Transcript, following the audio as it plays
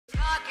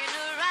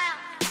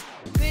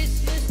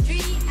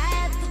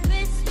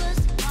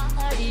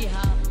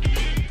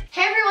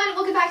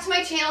back to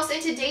my channel. So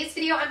in today's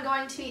video, I'm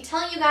going to be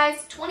telling you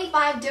guys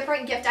 25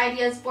 different gift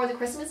ideas for the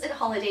Christmas and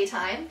holiday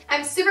time.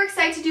 I'm super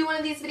excited to do one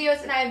of these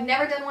videos, and I have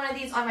never done one of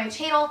these on my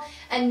channel.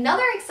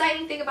 Another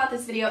exciting thing about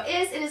this video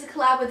is it is a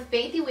collab with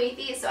Faithy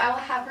Waithy, so I will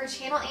have her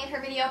channel and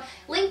her video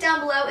linked down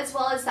below, as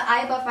well as the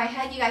eye above my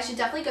head. You guys should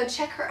definitely go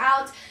check her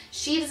out.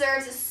 She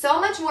deserves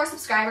so much more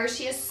subscribers.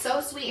 She is so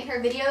sweet, and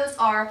her videos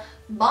are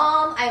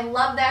bomb. I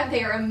love them.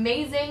 They are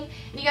amazing,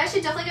 and you guys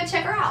should definitely go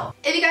check her out.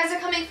 If you guys are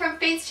coming from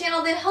Faith's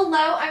channel, then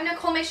hello, I'm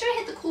Nicole. Make sure to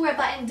hit the cool red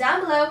button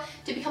down below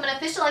to become an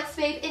official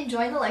LexBabe and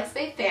join the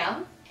LexBabe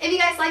fam. If you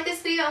guys like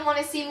this video and want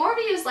to see more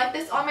videos like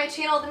this on my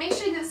channel, then make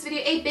sure to give this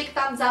video a big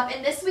thumbs up,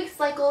 and this week's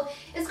like goal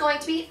is going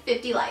to be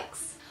 50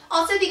 likes.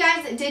 Also, if you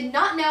guys did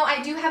not know,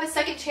 I do have a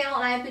second channel,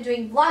 and I have been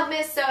doing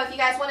Vlogmas, so if you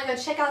guys want to go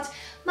check out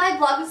my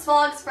Vlogmas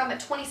vlogs from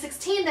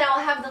 2016, then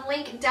I'll have the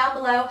link down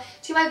below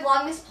to my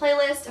Vlogmas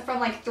playlist from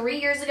like 3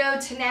 years ago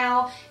to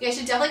now. You guys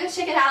should definitely go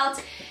check it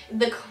out.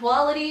 The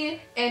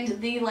quality and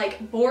the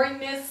like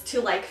boringness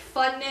to like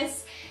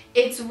funness,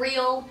 it's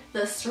real.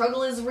 The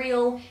struggle is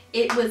real.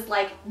 It was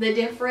like the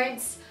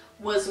difference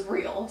was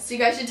real. So you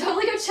guys should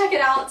totally go check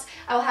it out.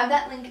 I will have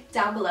that link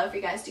down below for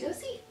you guys to go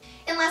see.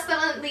 And last but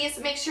not least,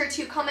 make sure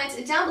to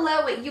comment down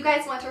below what you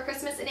guys want for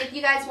Christmas, and if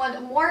you guys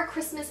want more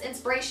Christmas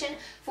inspiration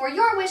for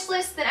your wish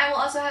list, then I will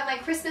also have my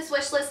Christmas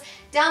wish list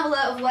down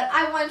below of what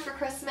I want for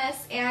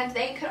Christmas, and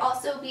they could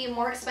also be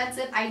more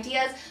expensive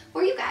ideas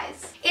for you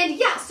guys. And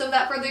yeah, so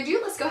without further ado,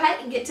 let's go ahead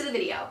and get to the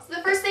video. So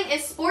the first thing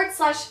is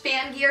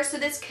sports/fan gear. So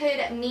this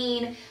could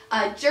mean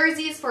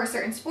jerseys for a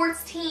certain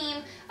sports team,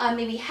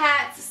 maybe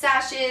hats,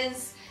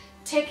 sashes,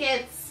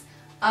 tickets,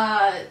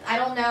 I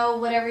don't know,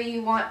 whatever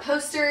you want,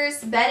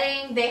 posters,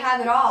 bedding, they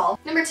have it all.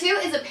 Number 2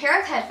 is a pair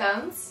of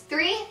headphones.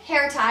 3,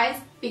 hair ties,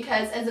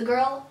 because as a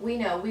girl, we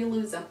know we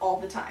lose them all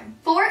the time.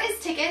 4 is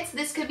tickets.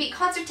 This could be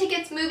concert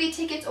tickets, movie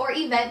tickets, or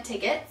event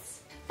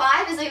tickets.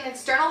 5 is like an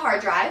external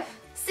hard drive.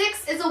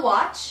 6 is a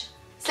watch.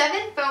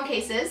 7, phone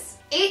cases.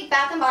 8,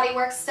 Bath & Body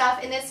Works stuff,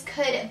 and this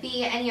could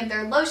be any of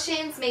their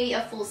lotions, maybe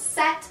a full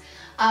set,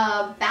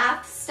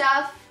 bath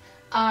stuff,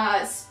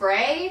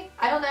 spray,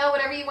 I don't know,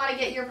 whatever you want to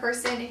get your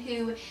person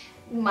who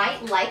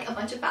might like a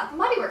bunch of Bath &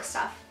 Body Works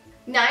stuff.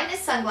 9 is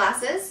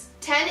sunglasses.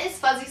 10 is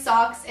fuzzy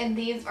socks, and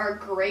these are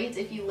great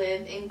if you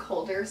live in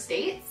colder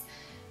states.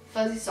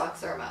 Fuzzy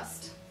socks are a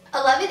must.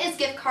 11 is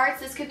gift cards.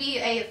 This could be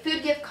a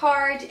food gift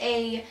card,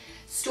 a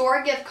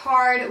store gift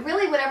card,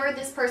 really whatever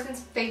this person's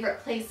favorite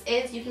place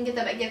is. You can get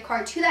them a gift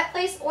card to that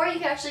place, or you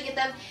can actually get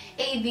them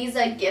a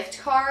Visa gift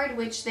card,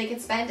 which they can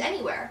spend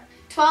anywhere.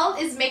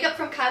 12 is makeup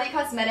from Kylie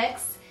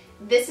Cosmetics.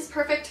 This is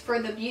perfect for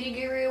the beauty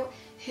guru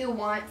who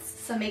wants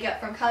some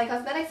makeup from Kylie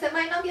Cosmetics that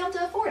might not be able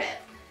to afford it,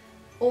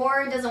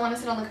 or doesn't want to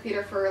sit on the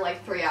computer for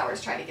like 3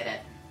 hours trying to get it.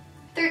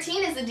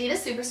 13 is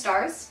Adidas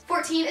Superstars.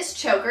 14 is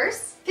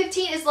chokers.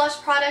 15 is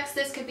Lush products.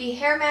 This could be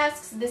hair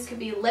masks, this could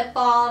be lip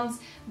balms,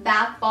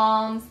 bath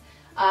bombs,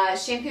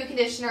 shampoo,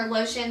 conditioner,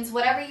 lotions,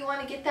 whatever you want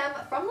to get them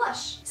from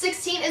Lush.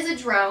 16 is a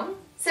drone.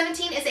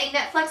 17 is a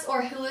Netflix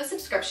or Hulu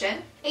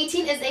subscription.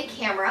 18 is a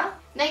camera.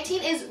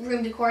 19 is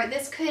room decor.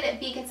 This could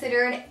be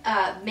considered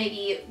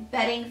maybe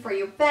bedding for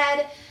your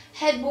bed,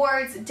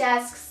 headboards,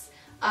 desks,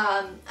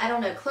 I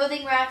don't know,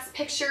 clothing racks,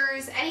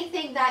 pictures,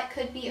 anything that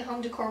could be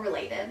home decor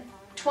related.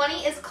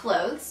 20 is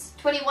clothes.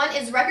 21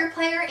 is record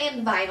player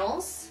and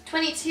vinyls.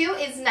 22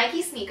 is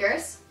Nike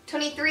sneakers.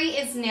 23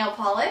 is nail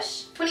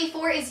polish.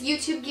 24 is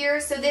YouTube gear,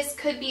 so this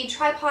could be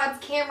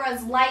tripods,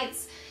 cameras,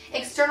 lights,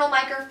 external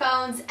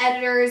microphones,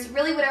 editors,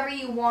 really whatever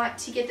you want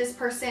to get this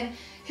person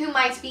who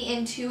might be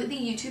into the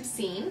YouTube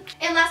scene.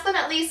 And last but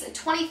not least,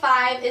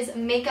 25 is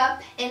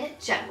makeup in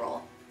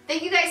general.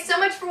 Thank you guys so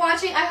much for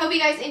watching. I hope you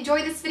guys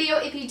enjoyed this video.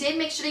 If you did,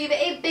 make sure to give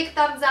it a big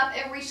thumbs up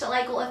and reach the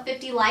like goal of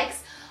 50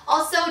 likes.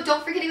 Also,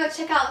 don't forget to go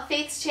check out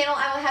Faith's channel.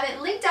 I will have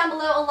it linked down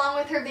below along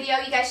with her video.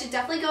 You guys should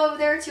definitely go over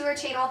there to her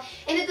channel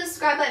and hit the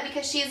subscribe button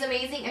because she is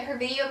amazing and her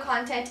video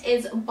content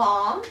is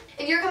bomb.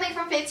 If you're coming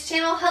from Faith's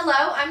channel,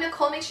 hello, I'm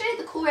Nicole. Make sure to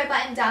hit the cool red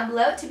button down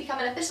below to become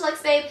an official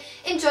LexBabe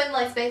and join the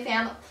LexBabe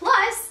fam.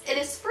 Plus, it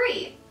is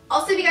free.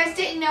 Also, if you guys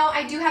didn't know,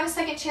 I do have a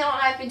second channel, and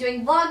I've been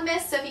doing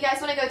Vlogmas, so if you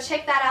guys want to go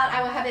check that out,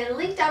 I will have it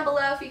linked down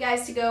below for you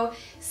guys to go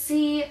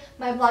see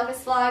my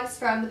Vlogmas vlogs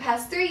from the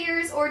past 3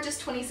 years or just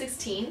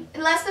 2016.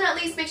 And last but not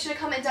least, make sure to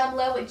comment down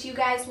below what you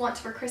guys want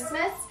for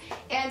Christmas,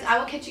 and I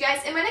will catch you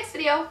guys in my next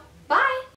video. Bye!